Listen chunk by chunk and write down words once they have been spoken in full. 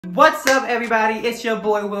What's up, everybody? It's your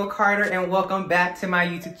boy Will Carter and welcome back to my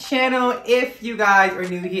YouTube channel. If you guys are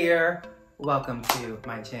new here, welcome to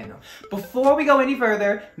my channel. Before we go any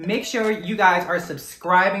further, make sure you guys are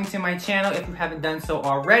subscribing to my channel if you haven't done so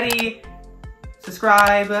already.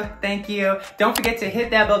 Subscribe, thank you. Don't forget to hit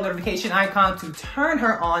that bell notification icon to turn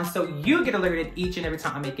her on so you get alerted each and every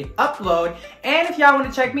time I make an upload. And if y'all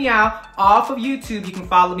want to check me out off of YouTube, you can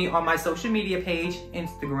follow me on my social media page,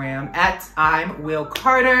 Instagram, at I'm Will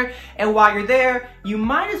Carter. And while you're there, you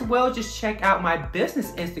might as well just check out my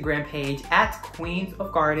business Instagram page at Queens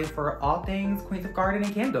of Garden for all things Queens of Garden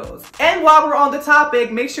and candles. And while we're on the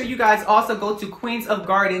topic, make sure you guys also go to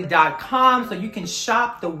queensofgarden.com so you can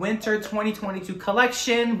shop the winter 2022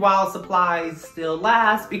 collection while supplies still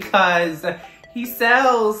last, because he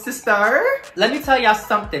sells, sister. Let me tell y'all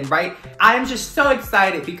something, right? I am just so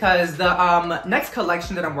excited because the next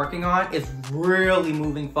collection that I'm working on is really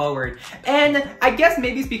moving forward. And I guess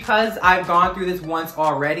maybe it's because I've gone through this once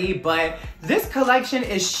already, but this collection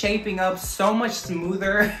is shaping up so much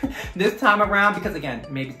smoother this time around because, again,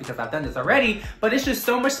 maybe it's because I've done this already, but it's just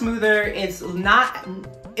so much smoother.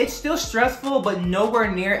 It's still stressful, but nowhere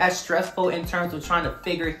near as stressful in terms of trying to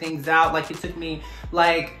figure things out. Like, it took me,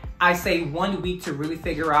 like, I say 1 week to really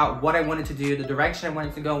figure out what I wanted to do, the direction I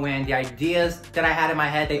wanted to go in, the ideas that I had in my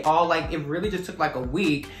head. They all, like, it really just took like a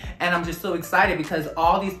week. And I'm just so excited because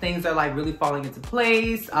all these things are like really falling into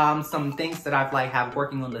place. Some things that I've like have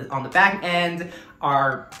working on the back end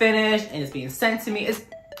are finished and it's being sent to me.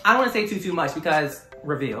 I don't want to say too much because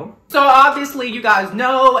reveal. So obviously you guys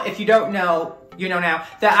know, if you don't know, you know now,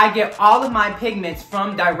 that I get all of my pigments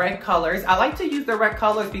from Direct Colors. I like to use Direct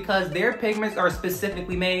Colors because their pigments are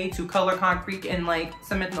specifically made to color concrete and like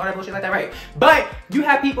cement and all that bullshit like that, right? But you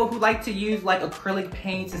have people who like to use like acrylic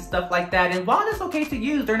paints and stuff like that. And while it's okay to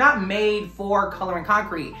use, they're not made for coloring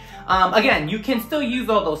concrete. Again, you can still use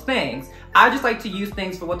all those things. I just like to use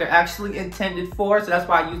things for what they're actually intended for, so that's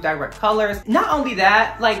why I use Direct Colors. Not only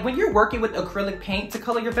that, like when you're working with acrylic paint to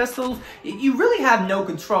color your vessels, you really have no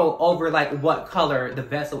control over like what color the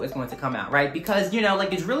vessel is going to come out, right? Because, you know,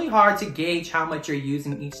 like it's really hard to gauge how much you're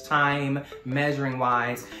using each time, measuring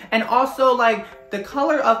wise. And also like the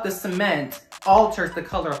color of the cement alters the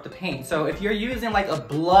color of the paint. So if you're using like a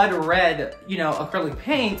blood red, you know, acrylic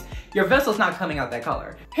paint, your vessel's not coming out that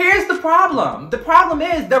color. Here's the problem. The problem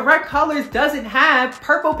is Direct Colors doesn't have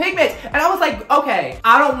purple pigment. And I was like, okay,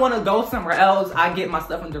 I don't want to go somewhere else. I get my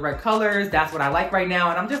stuff in Direct Colors. That's what I like right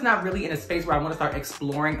now. And I'm just not really in a space where I want to start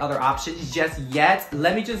exploring other options just yet.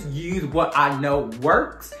 Let me just use what I know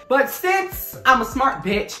works. But since I'm a smart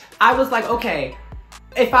bitch, I was like, okay,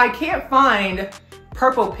 if I can't find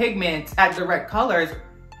purple pigment at Direct Colors,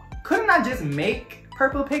 couldn't I just make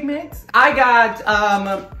purple pigment? I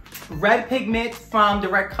got red pigment from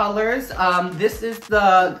Direct Colors. This is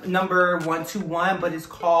the number 121, but it's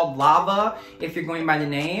called Lava if you're going by the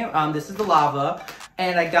name. This is the Lava.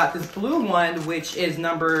 And I got this blue one, which is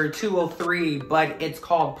number 203, but it's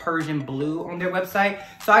called Persian Blue on their website.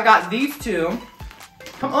 So I got these two.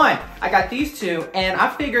 Come on, I got these two, and I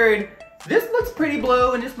figured this looks pretty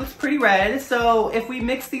blue and this looks pretty red. So if we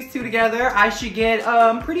mix these two together, I should get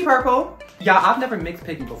pretty purple. Yeah, I've never mixed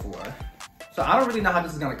pigment before, so I don't really know how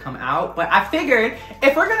this is gonna come out, but I figured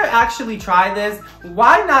if we're gonna actually try this,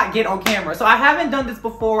 why not get on camera? So I haven't done this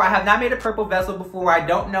before. I have not made a purple vessel before. I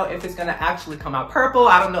don't know if it's gonna actually come out purple.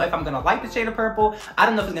 I don't know if I'm gonna like the shade of purple. I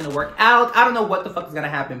don't know if it's gonna work out. I don't know what the fuck is gonna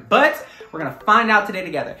happen, but we're gonna find out today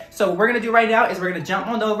together. So what we're gonna do right now is we're gonna jump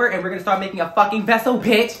on over and we're gonna start making a fucking vessel,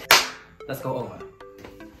 bitch. Let's go over.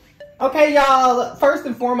 Okay, y'all, first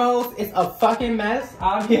and foremost, it's a fucking mess,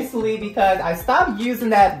 obviously, because I stopped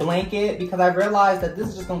using that blanket because I realized that this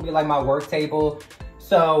is just gonna be like my work table.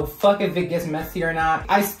 So fuck if it gets messy or not.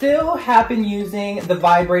 I still have been using the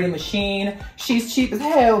vibrating machine. She's cheap as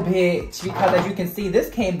hell, bitch, because as you can see, this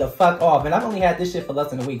came the fuck off, and I've only had this shit for less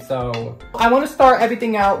than a week, so. I wanna start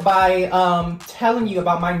everything out by telling you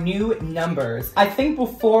about my new numbers. I think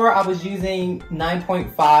before I was using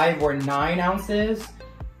 9.5 or 9 ounces.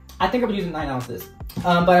 I think I was using 9 ounces.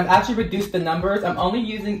 But I've actually reduced the numbers. I'm only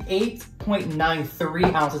using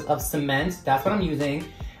 8.93 ounces of cement. That's what I'm using.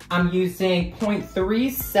 I'm using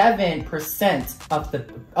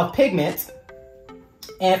 0.37% of pigment.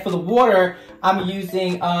 And for the water, I'm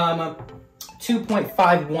using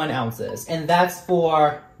 2.51 ounces. And that's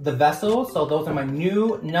for the vessel. So those are my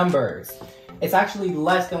new numbers. It's actually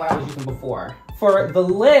less than what I was using before. For the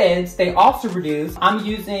lids, they also reduced. I'm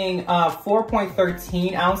using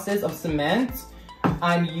 4.13 ounces of cement.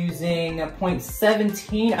 I'm using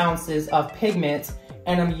 0.17 ounces of pigment.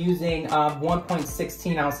 and I'm using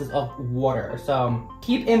 1.16 ounces of water. So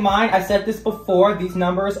keep in mind, I said this before, these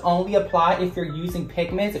numbers only apply if you're using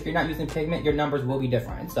pigments. If you're not using pigment, your numbers will be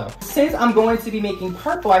different. So since I'm going to be making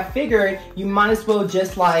purple, I figured you might as well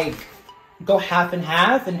just like go half and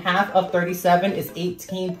half of 37 is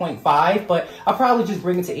 18.5, but I'll probably just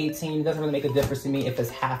bring it to 18. It doesn't really make a difference to me if it's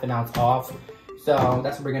half an ounce off. So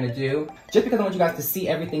that's what we're gonna do. Just because I want you guys to see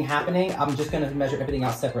everything happening, I'm just gonna measure everything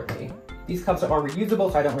out separately. These cups are all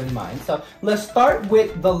reusable, so I don't really mind. So let's start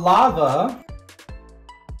with the lava.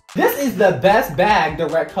 This is the best bag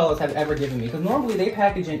Direct Colors have ever given me, because normally their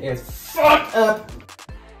packaging is fucked up.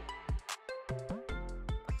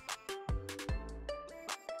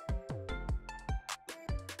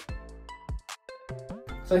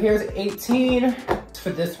 So here's 18 for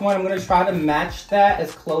this one. I'm gonna try to match that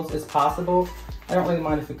as close as possible. I don't really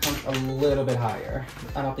mind if it comes a little bit higher.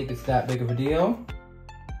 I don't think it's that big of a deal.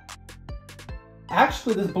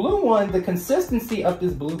 Actually, this blue one, the consistency of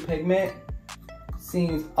this blue pigment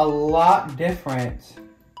seems a lot different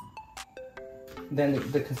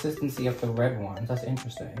than the consistency of the red ones. That's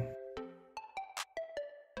interesting.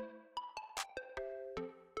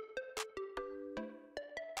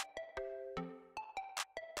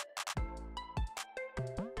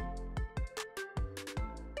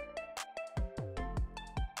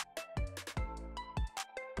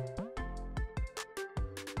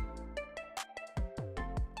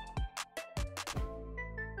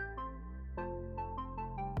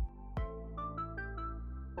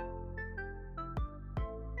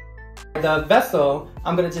 The vessel,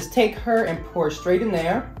 I'm gonna just take her and pour straight in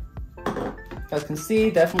there. As you can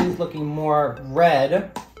see, definitely is looking more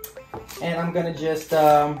red. And I'm gonna just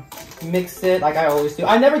mix it like I always do.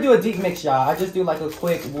 I never do a deep mix, y'all. I just do like a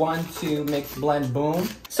quick 1-2 mix, blend, boom.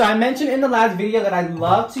 So I mentioned in the last video that I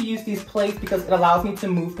love to use these plates because it allows me to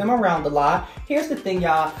move them around a lot. Here's the thing,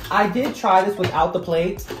 y'all. I did try this without the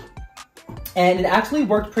plates, and it actually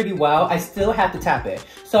worked pretty well. I still had to tap it.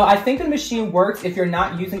 So I think the machine works if you're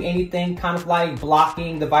not using anything kind of like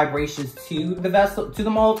blocking the vibrations to the vessel, to the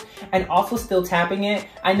mold, and also still tapping it.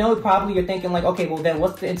 I know probably you're thinking like, okay, well then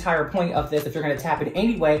what's the entire point of this if you're gonna tap it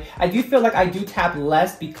anyway? I do feel like I do tap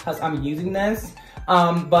less because I'm using this,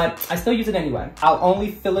 but I still use it anyway. I'll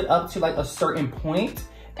only fill it up to like a certain point,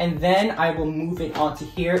 and then I will move it onto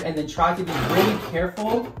here and then try to be really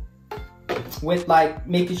careful with like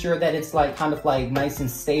making sure that it's like kind of like nice and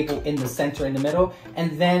stable in the center, in the middle,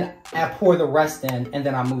 and then I pour the rest in and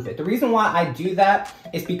then I move it. The reason why I do that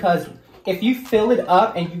is because if you fill it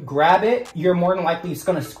up and you grab it, you're more than likely just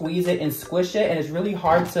gonna squeeze it and squish it, and it's really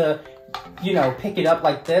hard to, you know, pick it up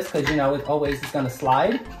like this because, you know, it always is gonna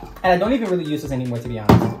slide. And I don't even really use this anymore, to be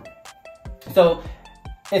honest. So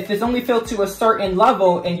if it's only filled to a certain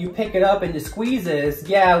level and you pick it up and it squeezes,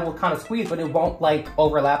 yeah, it will kind of squeeze, but it won't like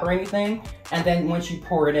overlap or anything. And then once you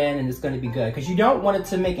pour it in, and it's gonna be good. Because you don't want it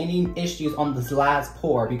to make any issues on this last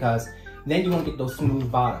pour, because then you won't get those smooth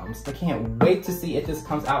bottoms. I can't wait to see if this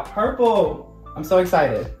comes out purple. I'm so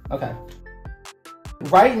excited. Okay.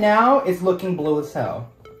 Right now, it's looking blue as hell.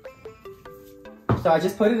 So I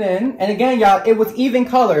just put it in. And again, y'all, it was even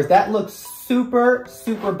colors. That looks super,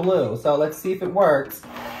 super blue. So let's see if it works.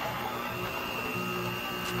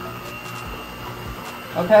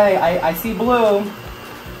 Okay, I see blue.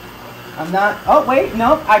 I'm not, oh wait,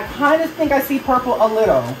 nope. I kind of think I see purple a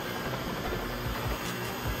little.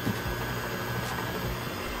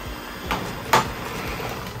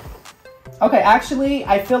 Okay, actually,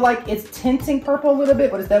 I feel like it's tinting purple a little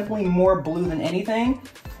bit, but it's definitely more blue than anything.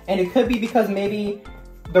 And it could be because maybe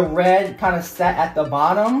the red kind of sat at the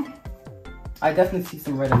bottom. I definitely see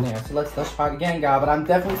some red in there. So let's try it again, guys. But I'm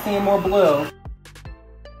definitely seeing more blue.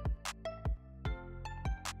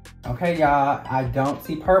 Okay, y'all, I don't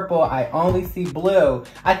see purple. I only see blue.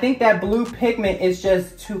 I think that blue pigment is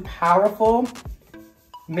just too powerful.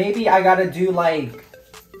 Maybe I gotta do like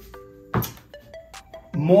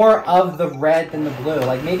more of the red than the blue.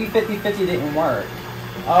 Like maybe 50-50 didn't work.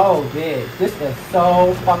 Oh, bitch, this is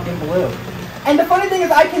so fucking blue. And the funny thing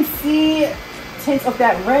is I can see tints of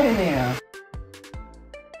that red in there.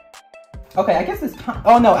 Okay, I guess it's,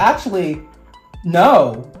 oh no, actually,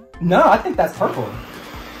 no, I think that's purple.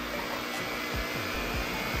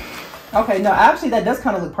 Okay, no, actually that does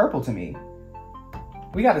kind of look purple to me.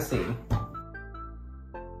 We gotta see.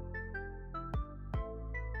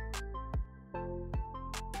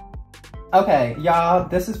 Okay, y'all,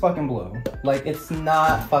 this is fucking blue. Like, it's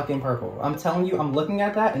not fucking purple. I'm telling you, I'm looking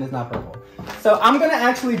at that and it's not purple. So I'm gonna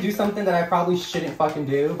actually do something that I probably shouldn't fucking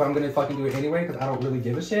do, but I'm gonna fucking do it anyway because I don't really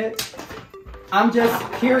give a shit. I'm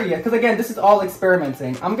just curious, because again, this is all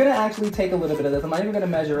experimenting. I'm gonna actually take a little bit of this. I'm not even gonna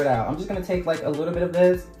measure it out. I'm just gonna take like a little bit of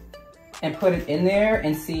this and put it in there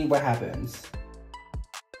and see what happens.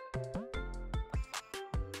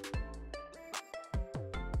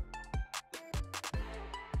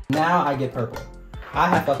 Now I get purple. I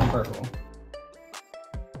have fucking purple.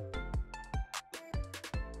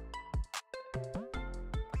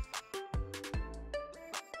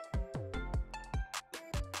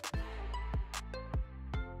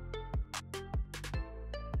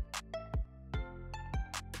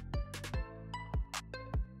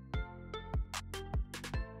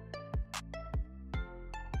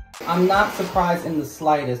 I'm not surprised in the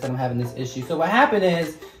slightest that I'm having this issue. So what happened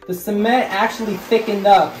is the cement actually thickened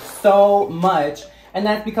up so much, and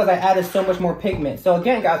that's because I added so much more pigment. So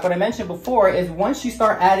again, guys, what I mentioned before is once you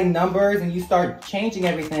start adding numbers and you start changing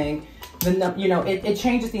everything, then you know, it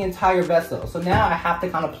changes the entire vessel. So now I have to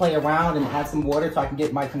kind of play around and add some water so I can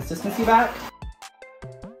get my consistency back.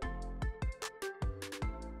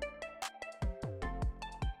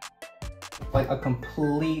 Like a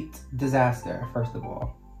complete disaster, first of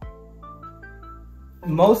all.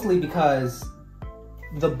 Mostly because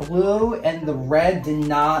the blue and the red did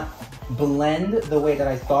not blend the way that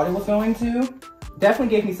I thought it was going to. Definitely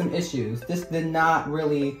gave me some issues. This did not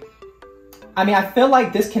really, I mean, I feel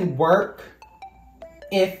like this can work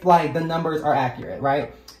if like the numbers are accurate,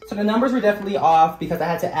 right? So the numbers were definitely off because I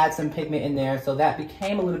had to add some pigment in there, so that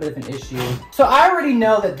became a little bit of an issue. So I already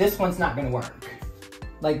know that this one's not gonna work.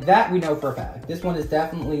 Like that we know for a fact. This one is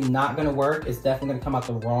definitely not gonna work. It's definitely gonna come out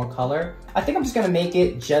the wrong color. I think I'm just gonna make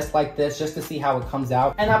it just like this, just to see how it comes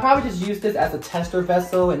out. And I'll probably just use this as a tester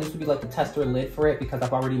vessel, and this would be like the tester lid for it because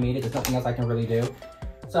I've already made it. There's nothing else I can really do.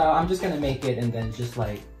 So I'm just gonna make it and then just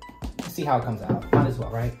like see how it comes out. Might as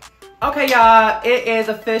well, right? Okay, y'all, it is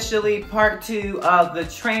officially part 2 of the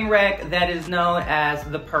train wreck that is known as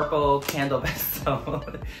the purple candle vessel.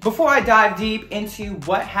 Before I dive deep into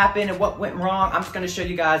what happened and what went wrong, I'm just gonna show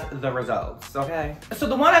you guys the results, okay? So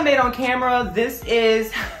the one I made on camera, this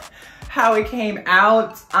is how it came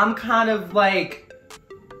out. I'm kind of like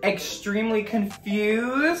extremely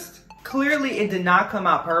confused. Clearly it did not come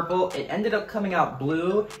out purple. It ended up coming out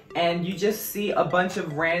blue, and you just see a bunch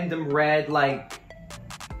of random red like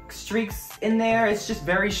streaks in there. It's just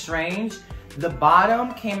very strange. The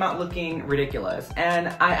bottom came out looking ridiculous, and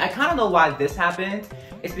I kind of know why this happened.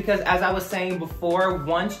 It's because, as I was saying before,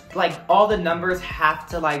 once like all the numbers have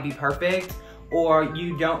to like be perfect, or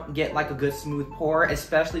you don't get like a good smooth pour,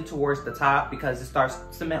 especially towards the top, because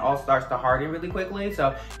cement all starts to harden really quickly,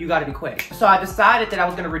 so you gotta be quick. So I decided that I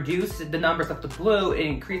was gonna reduce the numbers of the blue and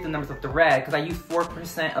increase the numbers of the red, because I used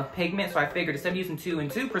 4% of pigment, so I figured instead of using 2 and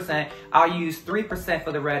 2%, I'll use 3%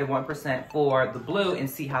 for the red and 1% for the blue and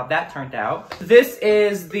see how that turned out. This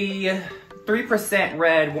is the 3%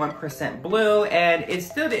 red, 1% blue, and it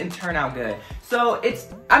still didn't turn out good. So it's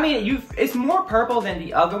more purple than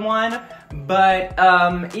the other one, but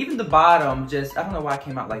even the bottom just, I don't know why it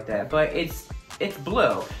came out like that, but it's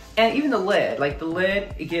blue. And even the lid, like the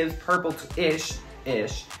lid, it gives purple-ish,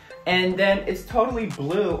 and then it's totally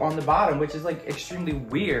blue on the bottom, which is like extremely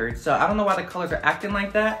weird. So I don't know why the colors are acting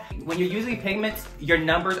like that. When you're using pigments, your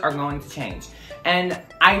numbers are going to change. And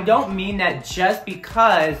I don't mean that just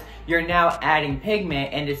because you're now adding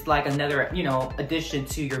pigment and it's like another, you know, addition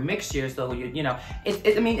to your mixture. So you know,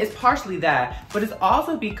 I mean, it's partially that, but it's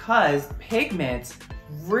also because pigments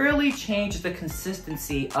really changes the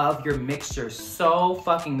consistency of your mixture so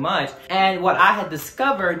fucking much. And what I had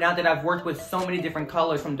discovered, now that I've worked with so many different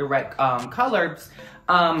colors from Direct Colors,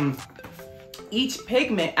 each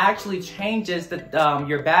pigment actually changes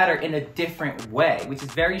your batter in a different way, which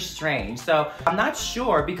is very strange. So I'm not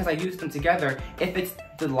sure, because I used them together, if it's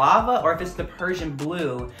the lava or if it's the Persian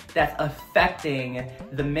blue that's affecting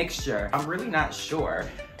the mixture. I'm really not sure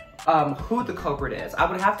who the culprit is. I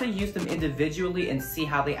would have to use them individually and see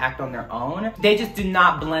how they act on their own. They just do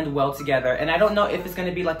not blend well together, and I don't know if it's going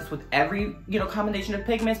to be like this with every, you know, combination of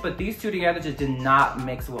pigments, but these two together just did not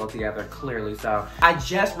mix well together, clearly. So I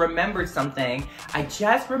just remembered something. I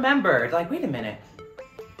just remembered, like, wait a minute.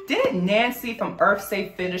 Didn't Nancy from Earth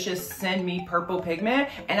Safe Finishes send me purple pigment?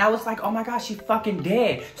 And I was like, oh my gosh, she fucking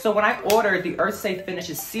did. So when I ordered the Earth Safe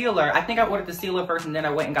Finishes sealer, I think I ordered the sealer first and then I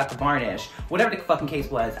went and got the varnish. Whatever the fucking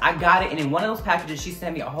case was, I got it, and in one of those packages, she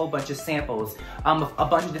sent me a whole bunch of samples of a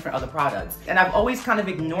bunch of different other products. And I've always kind of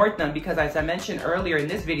ignored them because, as I mentioned earlier in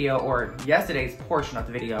this video, or yesterday's portion of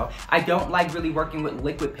the video, I don't like really working with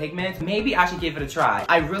liquid pigments. Maybe I should give it a try.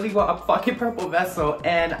 I really want a fucking purple vessel,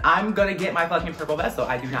 and I'm gonna get my fucking purple vessel.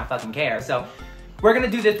 I do not fucking care. So We're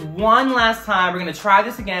gonna do this one last time. We're gonna try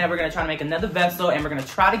this again. We're gonna try to make another vessel and we're gonna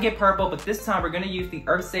try to get purple, but this time we're gonna use the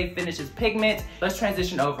Earth Safe Finishes pigment. Let's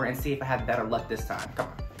transition over and see if I have better luck this time. Come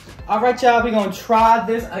on. All right, y'all, we're gonna try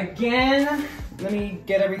this again. Let me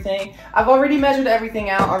get everything. I've already measured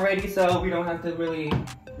everything out already, so we don't have to really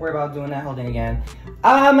worry about doing that whole thing again.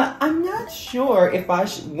 I'm not sure if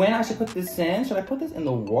when I should put this in. Should I put this in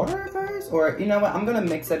the water first? Or, you know what, I'm gonna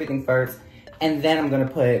mix everything first, and then I'm gonna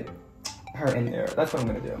put her in there. That's what I'm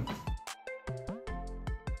gonna do.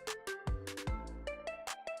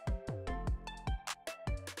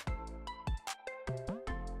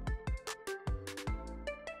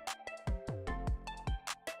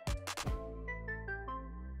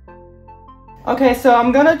 Okay, so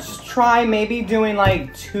I'm gonna try maybe doing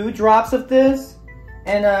like 2 drops of this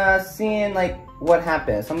and seeing like what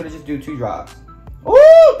happens. So I'm gonna just do 2 drops.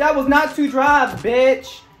 Ooh, that was not 2 drops,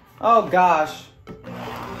 bitch. Oh gosh.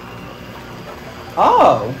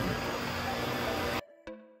 Oh.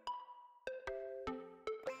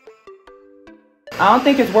 I don't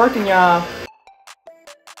think it's working, y'all.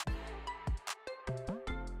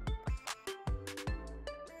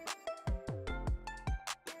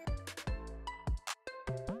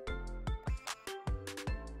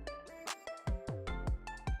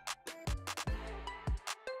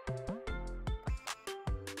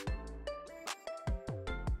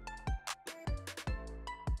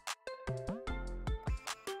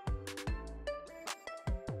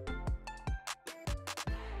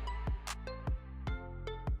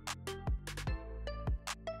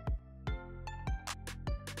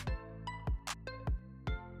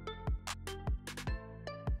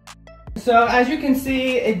 So as you can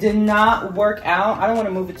see, it did not work out. I don't want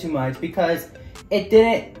to move it too much because it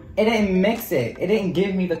didn't mix it. It didn't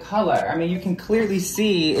give me the color. I mean, you can clearly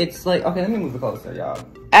see it's like, okay, let me move it closer, y'all.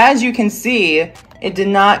 As you can see, it did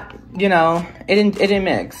not, you know, it didn't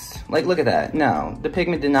mix. Like, look at that. No, the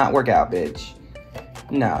pigment did not work out, bitch.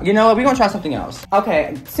 No, you know what, we're gonna try something else.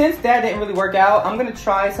 Okay, since that didn't really work out, I'm gonna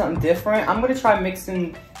try something different. I'm gonna try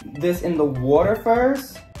mixing this in the water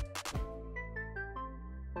first.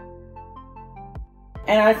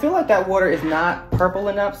 And I feel like that water is not purple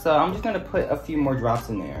enough, so I'm just gonna put a few more drops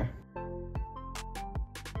in there.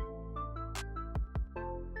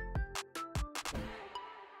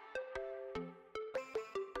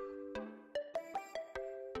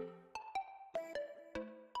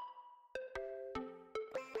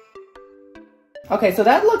 Okay, so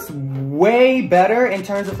that looks way better in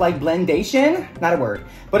terms of like blendation. Not a word,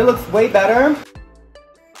 but it looks way better.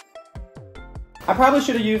 I probably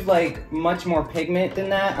should have used like much more pigment than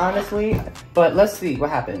that, honestly, but let's see what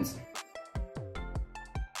happens.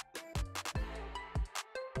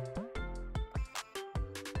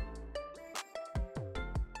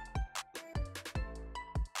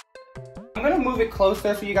 I'm gonna move it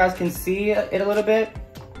closer so you guys can see it a little bit.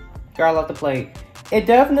 Girl, off the plate. It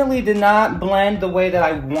definitely did not blend the way that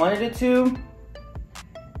I wanted it to.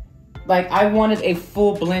 Like, I wanted a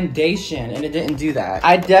full blendation, and it didn't do that.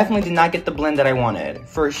 I definitely did not get the blend that I wanted,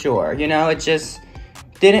 for sure. You know, it just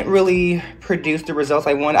didn't really produce the results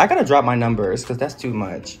I wanted. I gotta drop my numbers, because that's too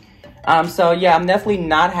much. So, yeah, I'm definitely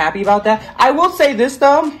not happy about that. I will say this,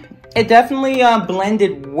 though. It definitely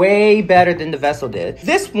blended way better than the vessel did.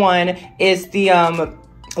 This one is the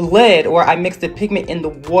lid, or I mixed the pigment in the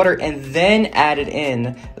water and then added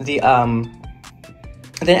in the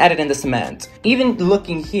cement. Even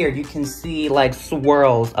looking here, you can see like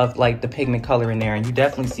swirls of like the pigment color in there, and you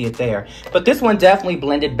definitely see it there. But this one definitely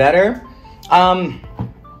blended better.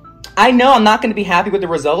 I know I'm not gonna be happy with the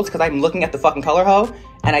results because I'm looking at the fucking color hoe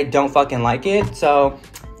and I don't fucking like it. So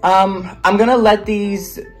I'm gonna let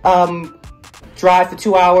these dry for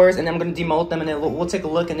 2 hours, and then I'm gonna demold them, and then we'll take a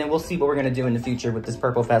look, and then we'll see what we're gonna do in the future with this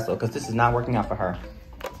purple vessel, because this is not working out for her.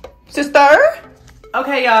 Sister?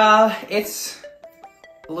 Okay, y'all, it's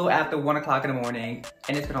a little after 1 o'clock in the morning,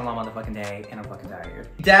 and it's been a long motherfucking day, and I'm fucking tired.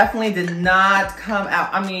 Definitely did not come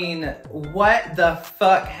out. I mean, what the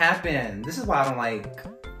fuck happened? This is why I don't like...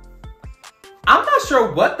 I'm not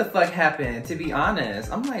sure what the fuck happened, to be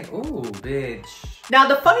honest. I'm like, ooh, bitch. Now,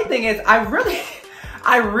 the funny thing is, I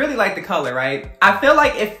really like the color, right? I feel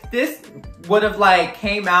like if this would have like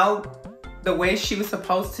came out the way she was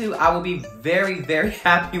supposed to, I would be very, very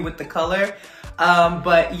happy with the color.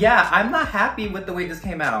 But yeah, I'm not happy with the way this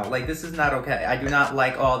came out. Like, this is not okay. I do not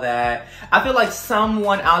like all that. I feel like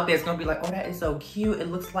someone out there is gonna be like, oh, that is so cute. It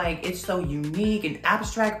looks like it's so unique and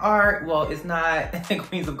abstract art. Well, it's not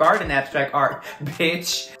Queens of Garden abstract art,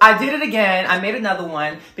 bitch. I did it again. I made another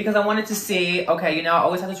one because I wanted to see, okay, you know, I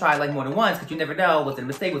always have to try like more than once because you never know. Was it a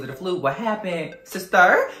mistake? Was it a fluke? What happened,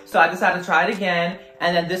 sister? So I decided to try it again.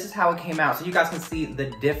 and then this is how it came out. So you guys can see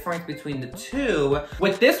the difference between the two.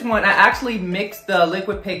 With this one, I actually mixed the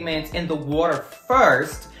liquid pigments in the water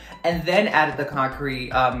first, and then added the concrete,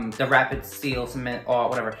 the rapid seal cement or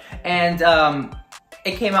whatever. And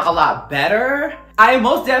it came out a lot better. I am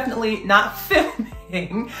most definitely not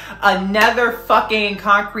filming another fucking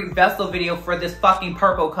concrete vessel video for this fucking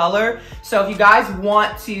purple color. So if you guys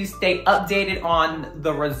want to stay updated on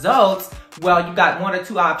the results, well, you got one or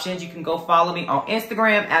two options. You can go follow me on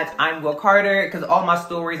Instagram at I'm Will Carter, because all my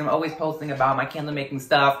stories, I'm always posting about my candle making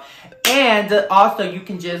stuff. And also you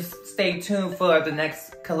can just stay tuned for the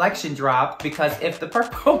next collection drop, because if the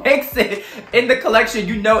purple makes it in the collection,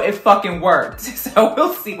 you know it fucking worked. So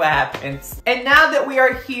we'll see what happens. And now that we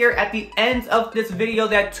are here at the end of this video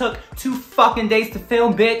that took 2 fucking days to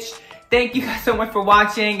film, bitch, thank you guys so much for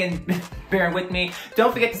watching and bearing with me.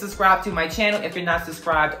 Don't forget to subscribe to my channel if you're not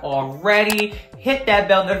subscribed already. Hit that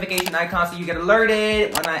bell notification icon so you get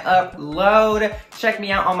alerted when I upload. Check me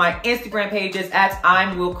out on my Instagram pages at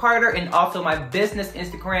I'm Will Carter, and also my business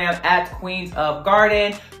Instagram at Queens of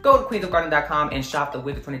Garden. Go to queensofgarden.com and shop the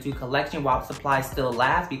Winter 22 collection while supplies still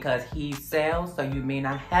last, because he sells, so you may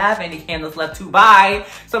not have any candles left to buy.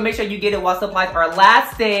 So make sure you get it while supplies are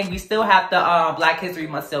lasting. We still have the Black History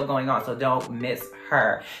Month sale going on, so don't miss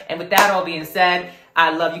her. And with that all being said,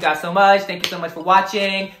 I love you guys so much. Thank you so much for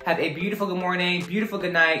watching. Have a beautiful good morning, beautiful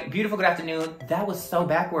good night, beautiful good afternoon. That was so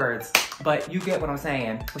backwards, but you get what I'm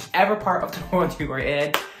saying. Whichever part of the world you are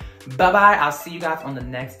in. Bye-bye. I'll see you guys on the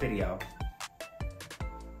next video.